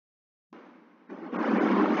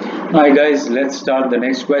Hi guys, let's start the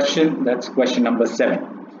next question. That's question number 7.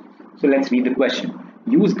 So let's read the question.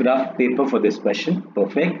 Use graph paper for this question.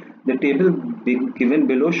 Perfect. The table given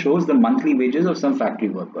below shows the monthly wages of some factory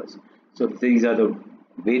workers. So these are the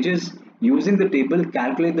wages. Using the table,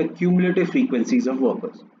 calculate the cumulative frequencies of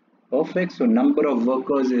workers. Perfect. So number of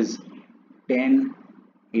workers is 10,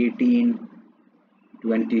 18,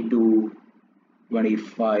 22,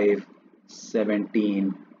 25,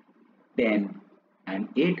 17, 10 and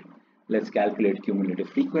 8. Let's calculate cumulative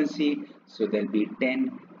frequency. So there'll be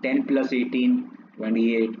 10, 10 plus 18,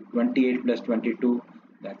 28, 28 plus 22,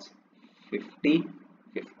 that's 50,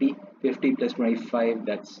 50, 50 plus 25,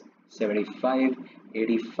 that's 75,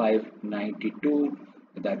 85, 92,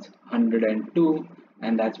 that's 102,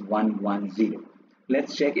 and that's 110.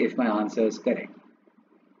 Let's check if my answer is correct.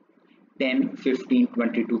 10, 15,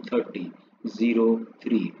 22, 30, 0,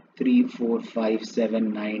 3, 3, 4, 5,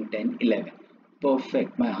 7, 9, 10, 11.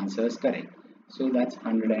 Perfect, my answer is correct. So that's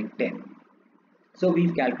 110. So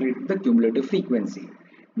we've calculated the cumulative frequency.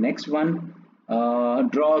 Next one,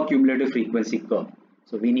 draw a cumulative frequency curve.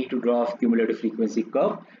 So we need to draw a cumulative frequency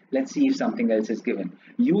curve. Let's see if something else is given.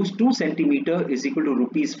 Use 2 centimeter is equal to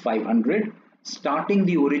rupees 500, starting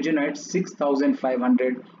the origin at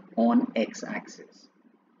 6,500 on x-axis.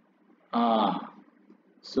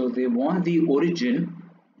 So they want the origin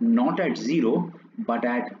not at 0 but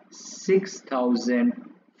at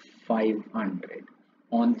 6,500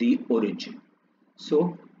 on the origin.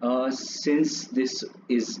 So since this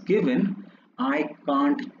is given, I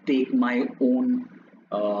can't take my own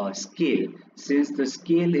scale. Since the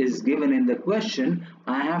scale is given in the question,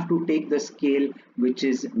 I have to take the scale which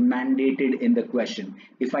is mandated in the question.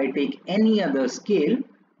 If I take any other scale,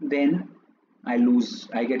 then I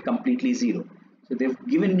get completely 0. So they've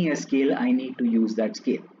given me a scale, I need to use that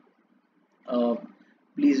scale.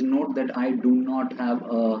 Please note that I do not have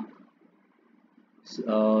a,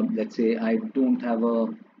 let's say I don't have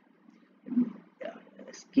a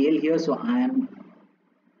scale here, so I am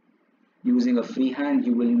using a freehand.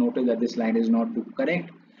 You will notice that this line is not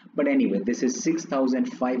correct, but anyway, this is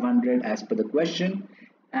 6,500 as per the question,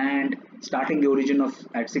 and starting the origin of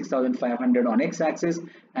at 6,500 on x-axis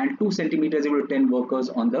and 2 centimeters equal to 10 workers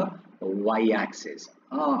on the y-axis.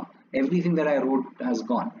 Everything that I wrote has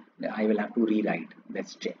gone. I will have to rewrite.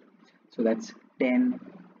 Let's check. So that's 10,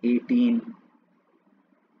 18,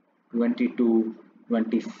 22,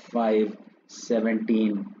 25,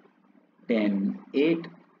 17, 10, 8.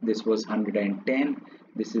 This was 110.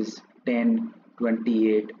 This is 10,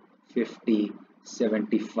 28, 50,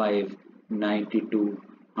 75, 92,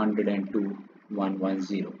 102,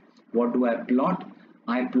 110. What do I plot?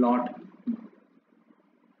 I plot,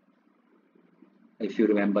 if you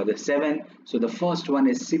remember, the 7. So the first one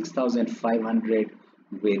is 6,500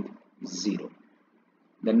 with 0.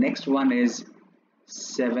 The next one is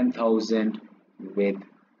 7,000 with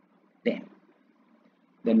 10.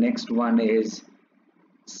 The next one is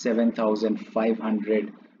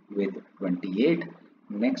 7,500 with 28.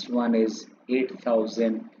 Next one is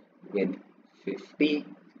 8,000 with 50.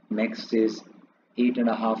 Next is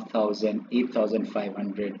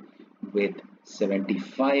 8,500 with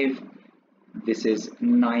 75. This is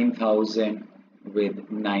 9,000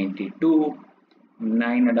 with 92,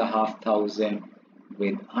 9,500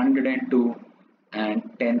 with 102, and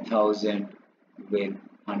 10,000 with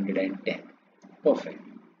 110. Perfect.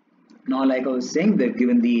 Now, like I was saying, they've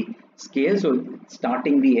given the scale. So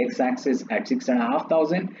starting the x-axis at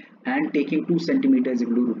 6,500 and taking 2 centimeters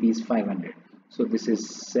equal to rupees 500. So this is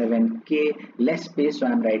 7k, less space, so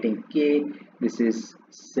I'm writing k. This is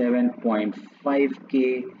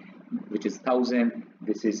 7.5k, which is 1000.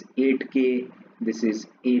 This is 8k. This is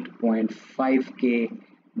 8.5k.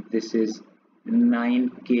 This is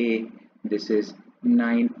 9k. This is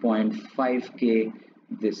 9.5k.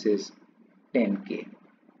 This is 10k.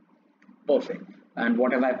 Perfect. And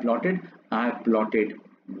what have I plotted? I have plotted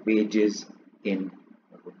wages in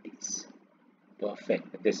rupees.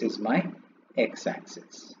 Perfect. This is my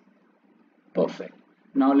x-axis. Perfect.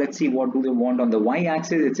 Now let's see what do they want on the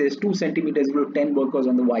y-axis. It says 2 centimeters equal to 10 workers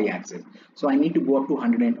on the y-axis. So I need to go up to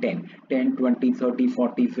 110. 10, 20, 30,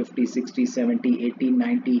 40, 50, 60, 70, 80,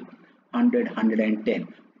 90, 100, 110.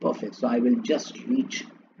 Perfect. So I will just reach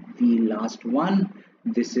the last one.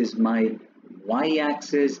 This is my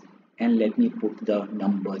y-axis, and let me put the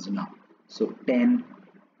numbers now. So 10,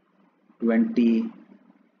 20,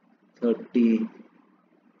 30,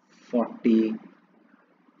 40,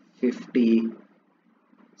 50,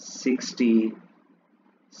 60,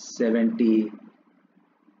 70,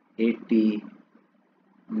 80,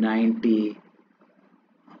 90,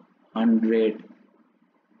 100,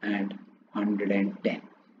 and 110.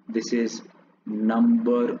 This is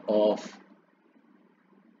number of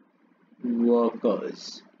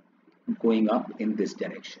workers going up in this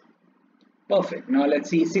direction. Perfect. Now let's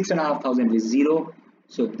see, 6,500 is 0.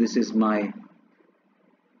 So this is my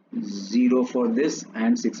 0 for this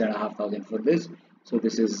and 6,500 for this. So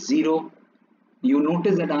this is 0. You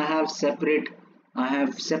notice that I have separate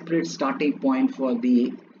starting point for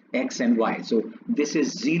the x and y. So this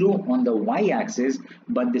is 0 on the y-axis,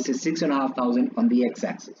 but this is 6,500 on the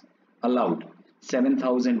x-axis. Allowed.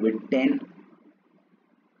 7,000 with 10.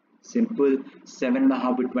 Simple.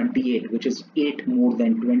 7.5 with 28, which is 8 more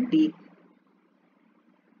than 20.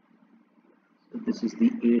 So this is the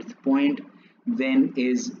 8th point. Then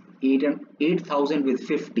is 8,000 with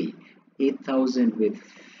 50. 8,000 with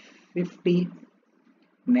 50.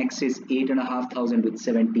 Next is 8,500 with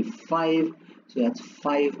 75. So that's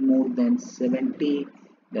 5 more than 70.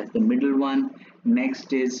 That's the middle one.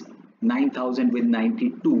 Next is 9,000 with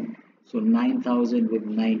 92. So 9,000 with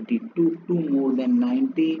 92, 2 more than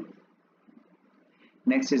 90.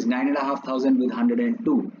 Next is 9,500 with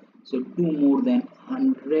 102. So 2 more than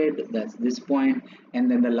 100. That's this point. And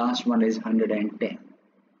then the last one is 110.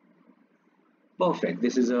 Perfect.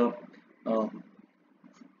 This is a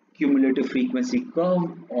cumulative frequency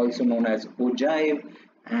curve, also known as ogive,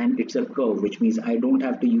 and it's a curve, which means I don't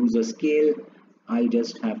have to use a scale. I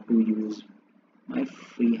just have to use my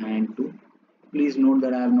free hand to. Please note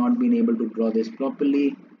that I have not been able to draw this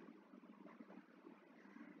properly.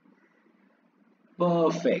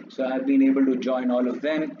 Perfect. So I've been able to join all of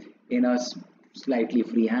them in a slightly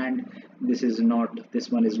free hand. This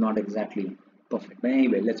one is not exactly perfect. But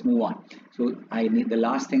anyway, let's move on. So the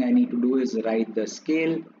last thing I need to do is write the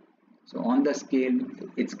scale. So on the scale,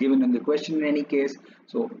 it's given in the question in any case.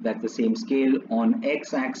 So that's the same scale. On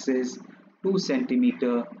x-axis, 2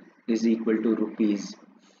 centimeter is equal to rupees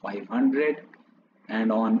 500.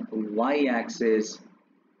 And on y-axis,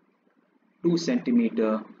 2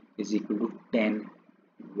 centimeter is equal to 10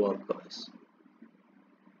 workers.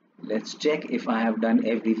 Let's check if I have done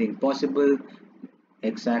everything possible.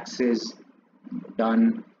 X-axis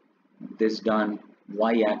done, this done,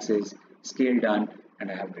 y-axis scale done,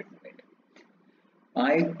 and I have written it.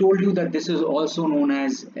 I told you that this is also known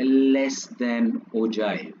as less than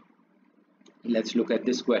ogive. Let's look at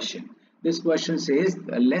this question. This question says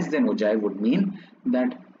less than ogive would mean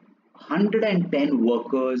that 110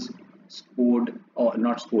 workers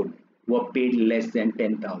were paid less than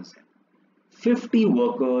 10,000. 50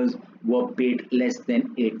 workers were paid less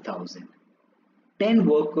than 8,000. 10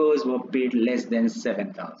 workers were paid less than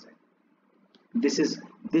 7,000.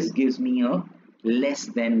 This gives me a less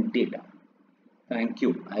than data. Thank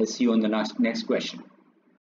you. I'll see you on the next question.